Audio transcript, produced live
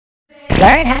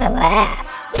Learn how to laugh.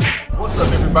 What's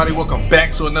up, everybody? Welcome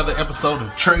back to another episode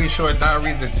of Treys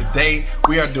Diaries, and today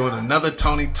we are doing another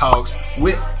Tony Talks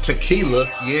with Tequila.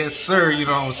 Yes, sir. You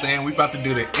know what I'm saying? We about to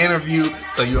do the interview,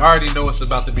 so you already know it's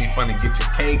about to be funny. Get your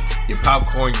cake, your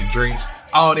popcorn, your drinks,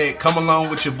 all that. Come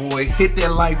along with your boy. Hit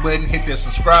that like button, hit that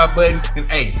subscribe button,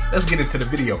 and hey, let's get into the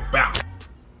video. Bow.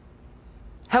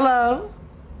 Hello?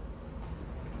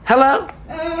 Hello?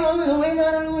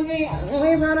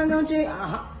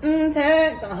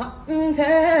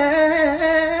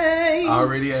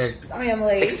 Already acted. Sorry I'm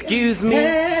late. Excuse me?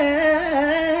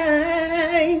 Hey.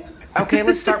 Okay,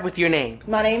 let's start with your name.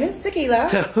 My name is Tequila.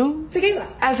 To who? Tequila.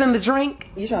 As in the drink?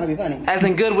 You trying to be funny? As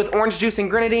in good with orange juice and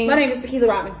grenadine? My name is Tequila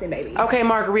Robinson, baby. Okay,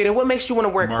 Margarita, what makes you want to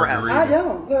work for us? I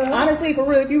don't, girl. Honestly, for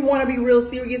real, if you want to be real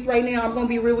serious right now, I'm going to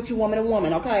be real with you woman to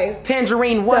woman, okay?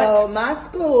 Tangerine what? So, my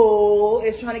school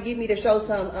is trying to get me to show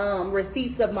some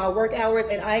receipts of my work hours,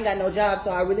 and I ain't got no job,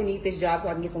 so I really need this job so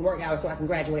I can get some work hours so I can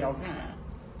graduate on time.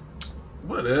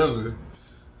 Whatever.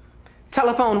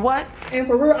 Telephone what? And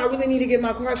for real, I really need to get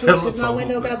my car fixed because my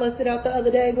window got busted out the other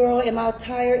day, girl, and my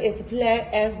tire is flat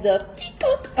as the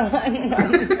peacock.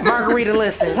 Margarita,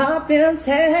 listen. Pop them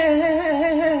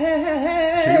tags.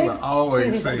 Tequila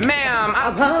always say, Ma'am,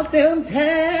 I pop them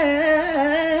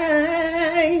tags.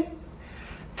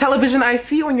 Television, I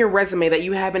see on your resume that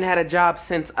you haven't had a job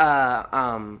since,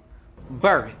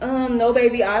 birth. No,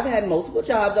 baby, I've had multiple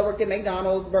jobs. I worked at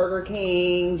McDonald's, Burger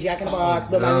King, Jack in the Box,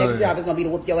 but my next job is going to be to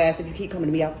whoop your ass if you keep coming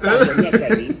to me outside your neck,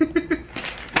 baby.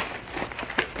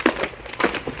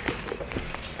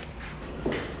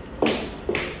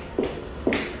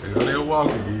 there they walk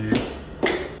again.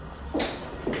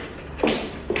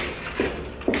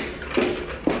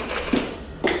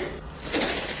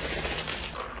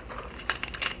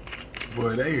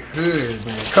 Boy, they hood,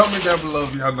 man. Comment down below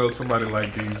if y'all know somebody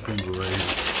like these people right here.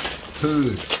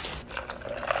 Hood.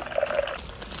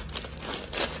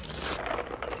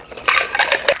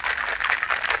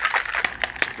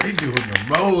 They doing the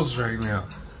most right now.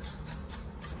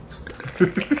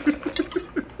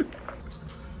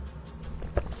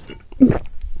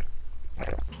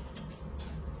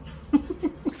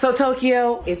 So,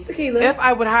 Tokyo, It's Tequila. if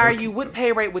I would hire you, what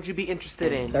pay rate would you be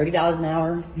interested in? $30 an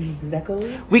hour. Is that cool?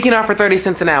 We can offer 30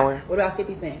 cents an hour. What about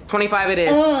 50 cents? 25 it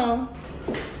is.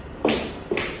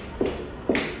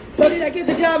 So did I get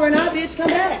the job or not, bitch? Come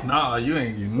back. Nah, you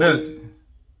ain't getting nothing.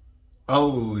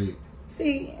 Over with.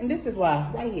 See, and this is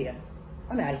why, right here.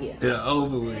 I'm out of here. Yeah,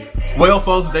 over with. Well,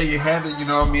 folks, there you have it. You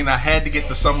know what I mean? I had to get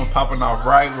the summer popping off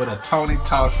right with a Tony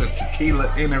Talks and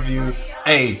Tequila interview.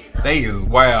 Hey, they is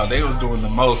wild. They was doing the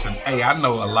most. And hey, I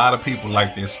know a lot of people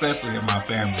like this, especially in my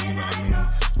family, you know what I mean?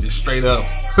 Just straight up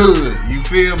hood. You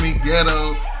feel me?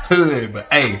 Ghetto hood.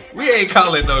 But hey, we ain't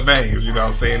calling no names, you know what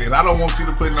I'm saying? And I don't want you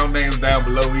to put no names down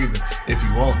below either if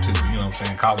you want to, you know what I'm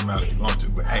saying? Call them out if you want to.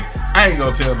 But hey, I ain't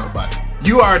gonna tell nobody.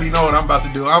 You already know what I'm about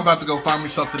to do. I'm about to go find me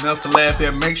something else to laugh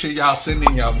at. Make sure y'all send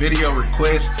in y'all video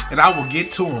requests and I will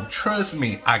get to them. Trust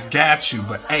me, I got you.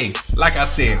 But hey, like I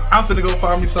said, I'm finna go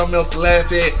find me something else to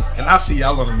laugh at and I'll see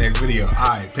y'all on the next video.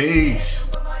 Alright, peace.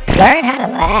 Learn how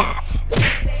to laugh.